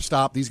 Right. drop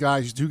stop. These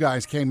 2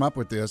 guys came up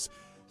with this.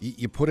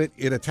 You put it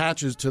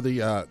attaches to the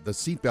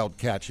seatbelt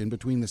catch in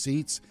between the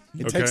seats.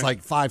 It takes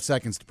like 5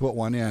 seconds to put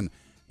one in.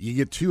 You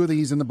get 2 of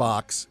these in the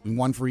box, and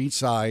 1 for each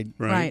side.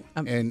 Right.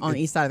 And on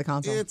each side of the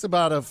console. It's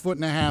about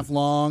 1.5 feet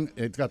long.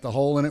 It's got the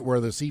hole in it where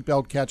the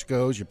seatbelt catch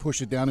goes. You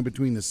push it down in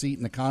between the seat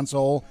and the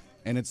console,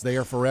 and it's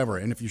there forever.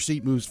 And if your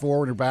seat moves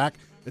forward or back,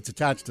 it's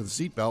attached to the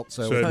seatbelt,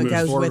 so it moves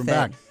goes forward with and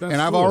back. it. That's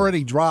And I've cool.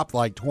 already dropped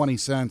like 20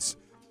 cents.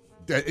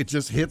 It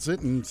just hits it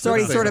and It's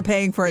already sort of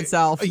paying for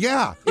itself.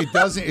 Yeah, it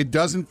doesn't. It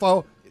doesn't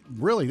fall.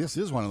 Really, this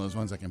is one of those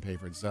ones that can pay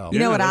for itself. You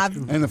know what that's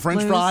I've cool. And the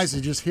French Lose? fries,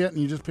 you just hit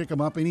and you just pick them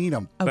up and eat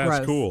them. Oh, That's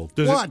gross. cool.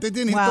 Does What? They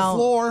didn't hit the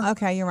floor.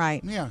 Okay, you're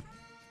right. Yeah,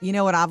 You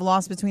know what I've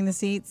lost between the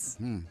seats?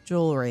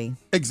 Jewelry,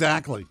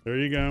 exactly. There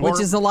you go. which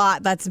is a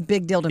lot. That's a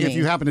big deal to me. If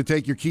you happen to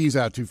take your keys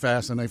out too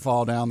fast and they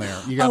fall down there,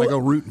 you got to go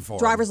rooting for 'em.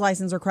 driver's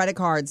license or credit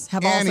cards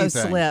have also Anything.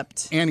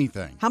 slipped.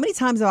 Anything. How many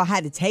times have I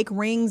had to take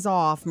rings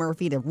off,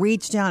 Murphy, to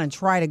reach down and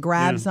try to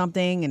grab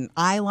something, and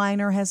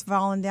eyeliner has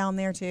fallen down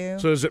there too?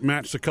 So does it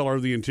match the color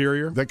of the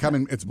interior? They come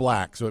in. It's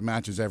black, so it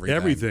matches everything.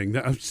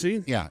 Everything.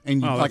 See? Yeah,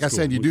 and Oh, like I that's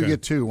said, cool. you do Okay.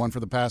 get 2, 1 for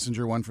the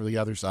passenger, 1 for the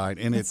other side,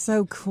 and That's it's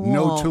so cool.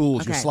 No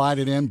tools. You Okay. slide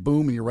it in,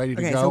 boom, and you're ready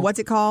to Okay, go. so what's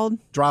it called?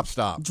 Drop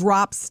stop.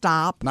 Drop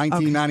stop.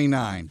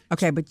 $19.99,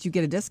 Okay, but you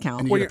get a discount.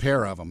 and you get a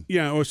pair of them.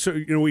 Yeah, well, so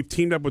we've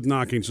teamed up with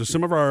Knocking. So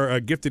some of our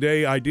gift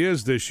today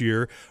ideas this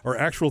year are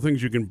actual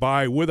things you can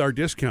buy with our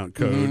discount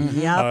code. Mm-hmm.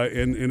 Yep.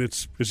 And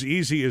it's as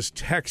easy as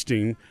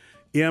texting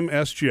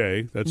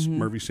MSJ, that's Mm-hmm.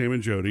 Murphy, Sam,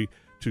 and Jody,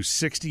 to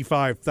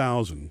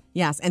 65,000.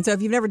 Yes, and so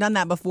if you've never done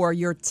that before,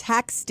 you're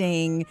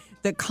texting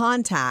the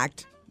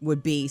contact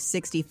would be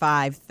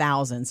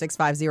 65,000,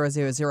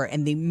 65000,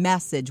 and the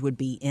message would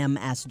be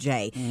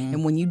MSJ.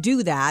 And when you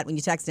do that, when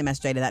you text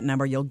MSJ to that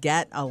number, you'll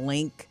get a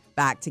link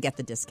back to get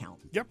the discount.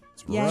 Yep.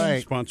 Yay.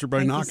 Right. Sponsored by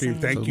Thank you, Knocking. Sam.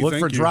 Thank So you. look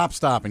thank for you. Drop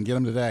Stop and get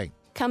them today.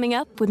 Coming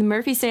up with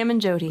Murphy, Sam, and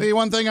Jody. The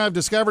one thing I've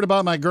discovered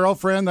about my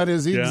girlfriend that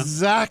is Yeah.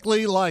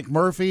 exactly like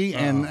Murphy,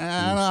 and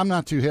I'm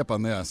not too hip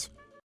on this.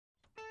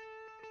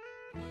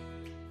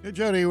 Hey,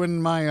 Jody,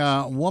 when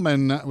my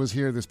woman was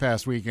here this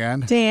past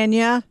weekend,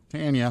 Tanya.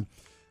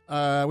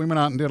 we went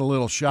out and did a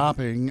little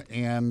shopping,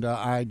 and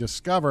I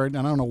discovered,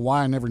 and I don't know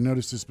why I never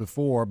noticed this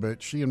before,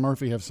 but she and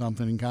Murphy have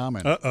something in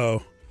common.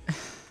 Uh-oh.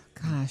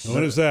 Gosh.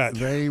 What is that?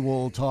 They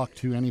will talk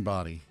to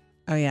anybody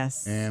Oh,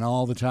 yes. and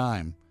all the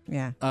time.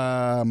 Yeah.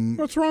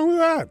 What's wrong with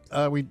that?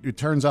 It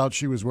turns out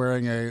she was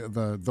wearing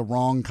the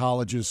wrong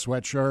college's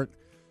sweatshirt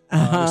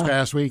this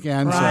past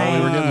weekend, so we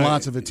were getting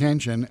lots of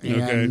attention,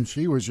 and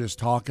she was just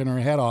talking her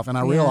head off. And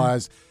I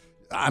realized,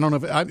 I don't know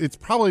if it's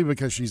probably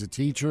because she's a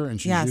teacher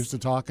and she's used to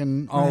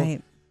talking all.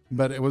 Right.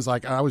 But it was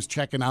like I was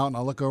checking out, and I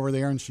look over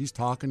there, and she's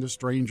talking to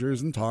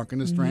strangers and talking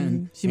to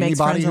strangers. She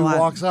makes Anybody friends a who lot.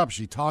 walks up,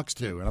 she talks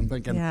to, and I'm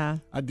thinking, Yeah.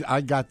 I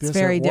got this. It's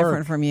very at work.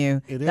 different from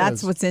you. It That's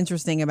is. what's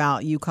interesting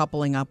about you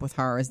coupling up with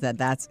her is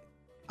that's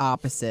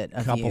opposite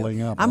of Coupling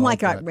you. up, I I'm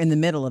like like that. in the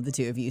middle of the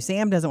two of you.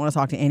 Sam doesn't want to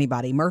talk to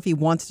anybody. Murphy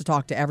wants to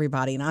talk to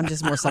everybody, and I'm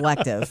just more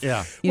selective.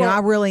 Yeah. You know,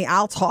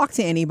 I'll talk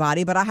to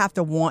anybody, but I have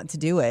to want to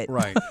do it.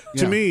 Right. To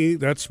Yeah. me,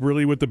 that's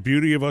really what the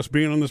beauty of us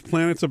being on this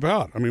planet's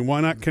about. I mean,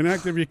 why not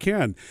connect if you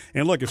can?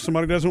 And look, if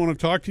somebody doesn't want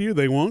to talk to you,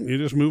 they won't. You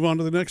just move on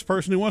to the next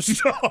person who wants to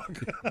talk.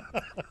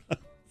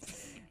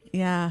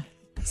 Yeah.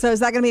 So is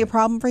that going to be a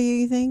problem for you,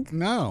 you think?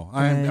 No,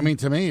 I mean,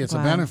 to me, it's a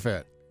Wow.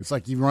 benefit. It's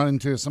like you run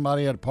into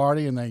somebody at a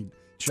party and they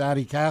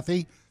chatty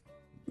Cathy,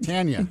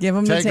 Tanya. Give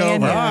 'em to take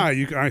Tanya.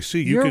 over. I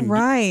see. You You're can,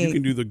 right. You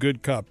can do the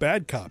good cop,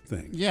 bad cop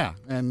thing. Yeah,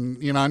 and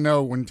I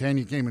know when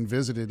Tanya came and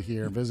visited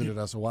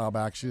us a while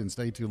back, she didn't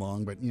stay too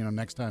long. But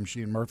next time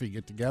she and Murphy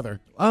get together,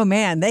 Oh,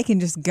 man, they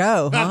can just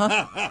go,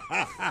 huh?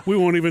 We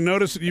won't even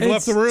notice that you've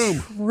left the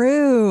room.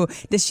 True.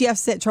 Does she have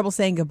trouble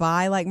saying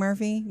goodbye like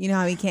Murphy? You know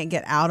how he can't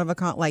get out of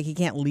he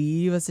can't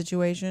leave a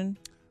situation?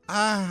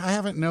 I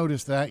haven't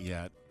noticed that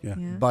yet. Yeah.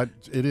 But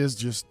it is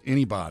just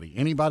anybody.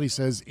 Anybody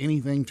says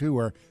anything to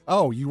her.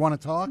 Oh, you want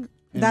to talk?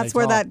 And That's they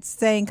where talk. that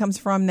saying comes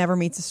from, never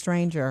meets a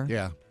stranger.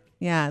 Yeah.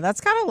 Yeah,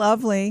 that's kind of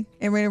lovely.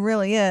 I mean, it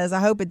really is. I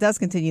hope it does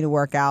continue to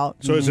work out.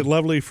 So is it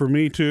lovely for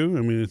me too?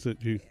 I mean, is it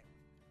you?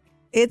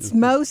 It's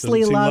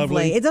mostly doesn't seem lovely.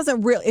 lovely? It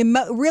doesn't really.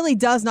 Really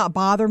does not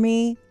bother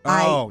me.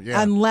 Yeah.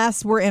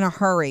 Unless we're in a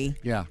hurry.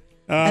 Yeah.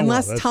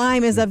 Unless well, that's-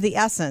 time is of the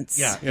essence.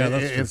 Yeah.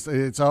 that's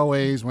it's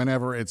always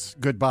whenever it's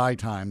goodbye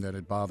time that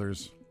it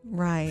bothers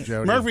Right.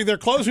 Jody. Murphy, they're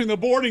closing the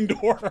boarding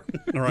door.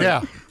 All right.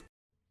 Yeah.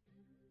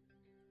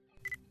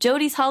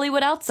 Jody's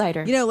Hollywood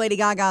Outsider. You know, Lady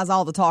Gaga's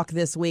all the talk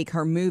this week.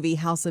 Her movie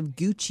House of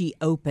Gucci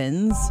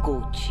opens.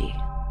 Gucci.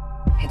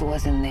 It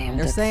was a name.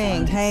 They're that saying,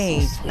 sounded hey,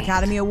 so sweet,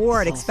 Academy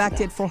Award so expect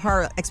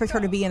her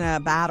to be in a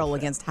battle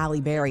against Halle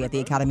Berry at the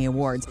Academy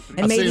Awards,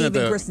 and I've maybe seen even that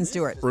the Kristen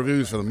Stewart.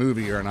 Reviews for the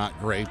movie are not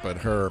great, but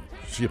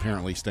she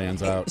apparently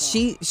stands out.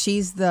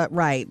 She's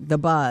the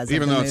buzz.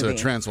 Even of the though it's movie. a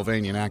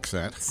Transylvanian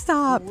accent.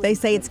 Stop. They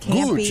say it's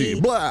campy,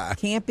 Gucci, blah.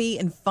 campy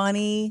and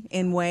funny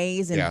in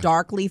ways, and Yeah.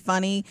 darkly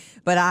funny.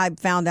 But I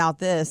found out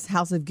this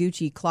House of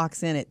Gucci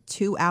clocks in at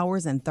 2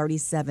 hours and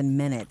 37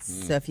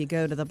 minutes. So if you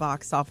go to the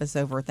box office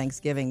over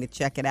Thanksgiving to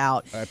check it out,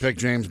 out. I picked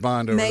James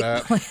Bond over Make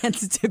that.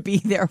 plans to be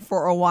there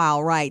for a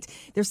while, right?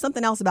 There's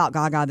something else about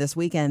Gaga this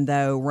weekend,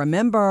 though.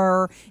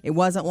 Remember, it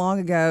wasn't long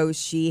ago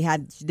she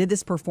did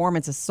this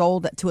performance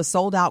to a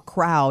sold-out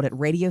crowd at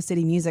Radio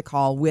City Music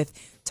Hall with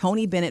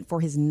Tony Bennett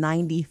for his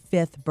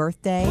 95th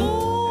birthday.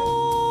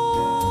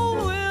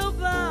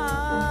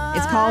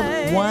 It's called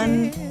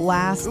One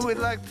Last...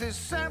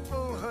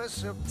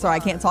 Sorry, I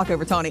can't talk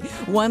over Tony.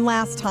 One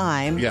Last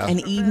Time, An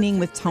Evening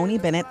with Tony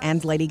Bennett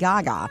and Lady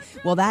Gaga.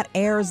 Well, that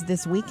airs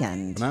this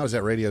weekend. And that was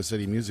at Radio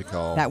City Music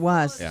Hall. That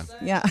was.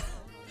 Yeah.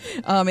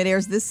 It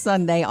airs this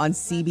Sunday on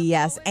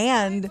CBS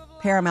and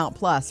Paramount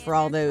Plus for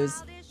all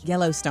those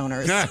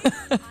Yellowstoners.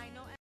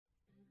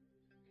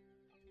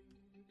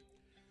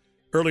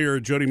 Earlier,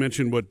 Jody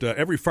mentioned what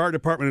every fire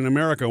department in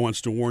America wants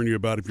to warn you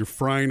about if you're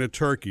frying a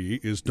turkey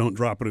is don't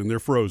drop it in there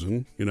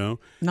frozen,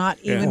 Not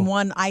even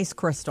one ice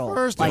crystal.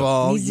 First of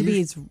all,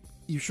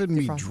 you shouldn't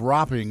be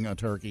dropping a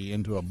turkey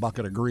into a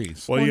bucket of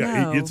grease. Well,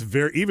 no. It's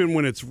even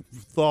when it's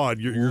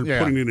thawed, you're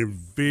putting it in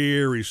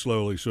very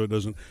slowly so it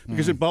doesn't,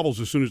 because it bubbles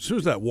as soon as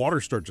that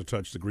water starts to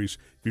touch the grease.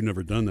 If you've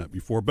never done that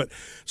before. But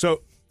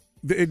so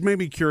it made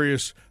me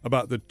curious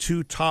about the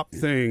two top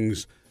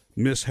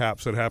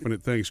mishaps that happen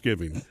at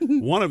Thanksgiving.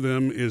 One of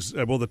them is,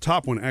 the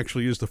top one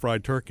actually is the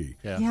fried turkey.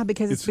 Yeah,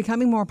 because it's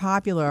becoming more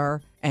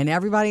popular and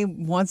everybody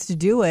wants to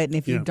do it. And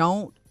if you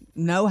don't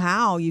know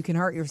how, you can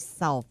hurt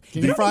yourself.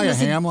 Can you fry a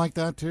ham like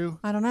that too?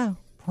 I don't know.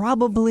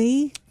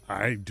 Probably.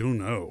 I do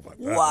know about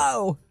that.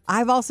 Whoa.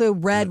 I've also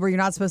read where you're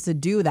not supposed to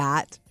do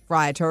that,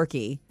 fry a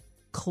turkey,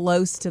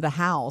 close to the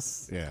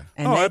house. Yeah.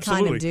 And they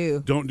absolutely. kind of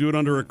do. Don't do it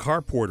under a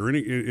carport or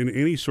in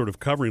any sort of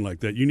covering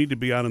like that. You need to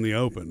be out in the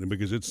open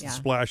because it's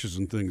splashes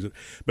and things.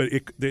 But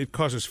it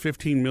causes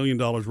 $15 million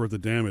worth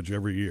of damage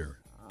every year.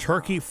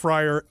 Turkey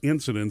fryer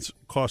incidents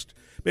cost.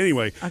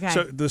 Anyway,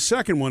 so the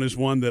second one is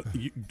one that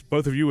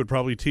both of you would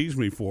probably tease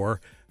me for.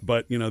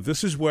 But,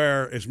 this is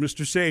where, as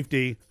Mr.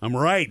 Safety, I'm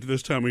right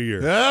this time of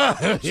year.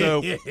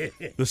 So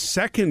the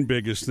second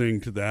biggest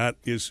thing to that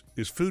is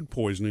food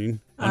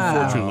poisoning,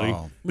 unfortunately.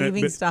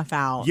 Leaving stuff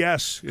out.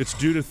 Yes, it's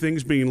due to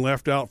things being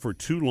left out for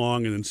too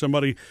long. And then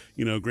somebody,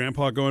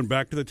 Grandpa going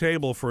back to the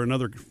table for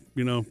another,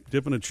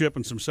 dipping a chip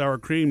in some sour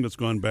cream that's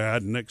gone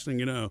bad. And next thing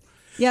you know.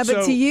 Yeah,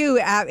 but to you,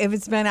 if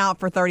it's been out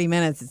for 30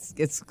 minutes,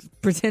 it's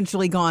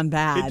potentially gone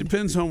bad. It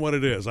depends on what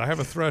it is. I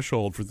have a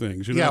threshold for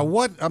things. Yeah,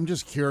 I'm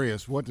just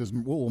curious. What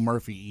will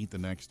Murphy eat the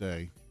next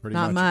day?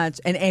 Not much.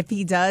 And if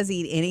he does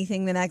eat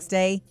anything the next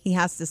day, he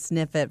has to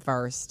sniff it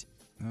first.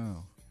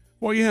 Oh.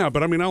 Well, yeah,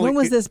 but I mean, when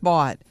was this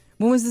bought?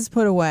 When was this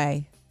put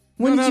away?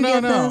 When did you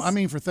get this? I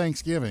mean, for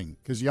Thanksgiving,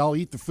 because y'all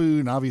eat the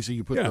food, and obviously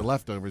you put the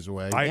leftovers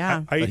away.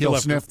 I he'll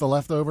sniff the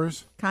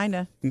leftovers? Kind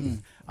of.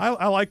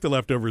 I like the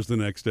leftovers the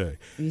next day.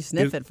 You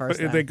sniff it first.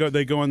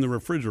 They go in the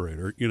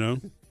refrigerator, Yeah,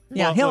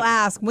 well, he'll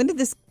ask, when did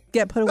this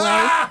get put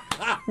away?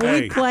 Were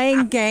we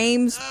playing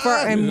games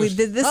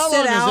did this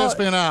sit out? How long has this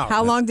been out?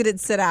 How long did it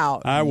sit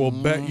out? I will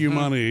bet you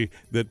money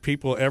that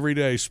people every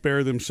day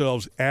spare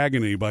themselves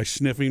agony by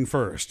sniffing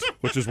first,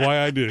 which is why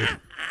I do.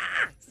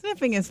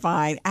 Sniffing is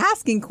fine.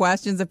 Asking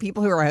questions of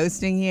people who are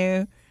hosting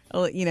you,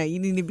 you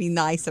need to be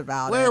nice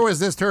about it. Where was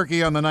this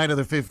turkey on the night of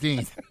the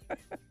 15th?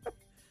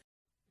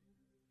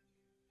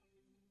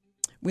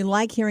 We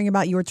like hearing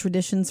about your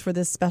traditions for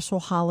this special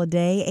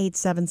holiday,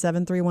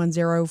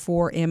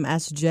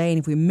 877-310-4MSJ. And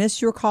if we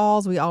miss your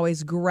calls, we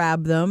always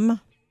grab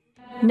them.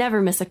 Never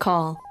miss a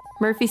call.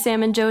 Murphy,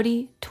 Sam, and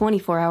Jody,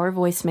 24-hour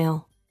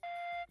voicemail.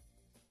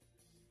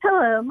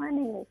 Hello, my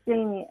name is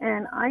Jamie,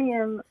 and I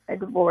am a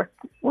divorced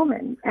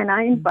woman, and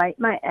I invite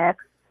my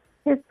ex,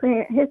 his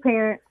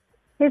parents,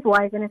 his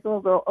wife, and his little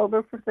girl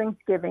over for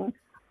Thanksgiving.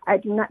 I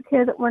do not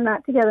care that we're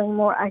not together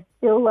anymore. I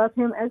still love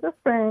him as a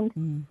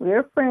friend.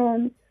 We're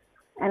friends,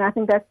 and I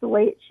think that's the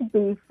way it should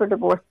be for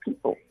divorced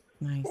people.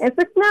 Nice. If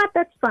it's not,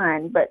 that's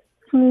fine, but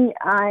to me,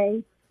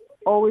 I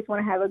always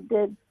want to have a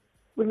good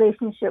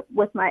relationship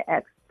with my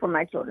ex for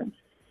my children.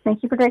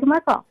 Thank you for taking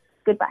my call.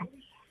 Goodbye.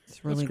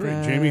 It's really That's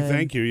great. good. Jamie,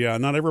 thank you. Yeah,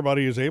 not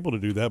everybody is able to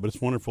do that, but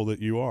it's wonderful that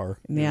you are.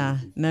 Yeah,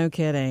 no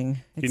kidding.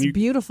 It's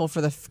beautiful for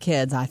the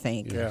kids, I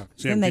think. Yeah.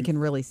 Sam, then they can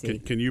really see.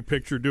 Can you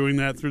picture doing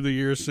that through the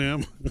years,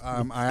 Sam?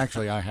 I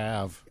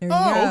have. There you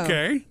go.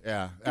 Okay.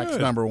 Yeah, ex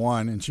number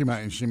one, and she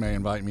may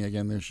invite me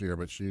again this year,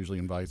 but she usually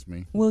invites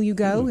me. Will you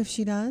go if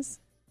she does?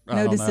 I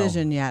No don't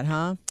decision know. yet,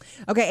 huh?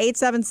 Okay,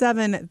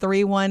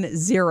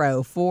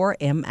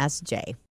 877-310-4MSJ.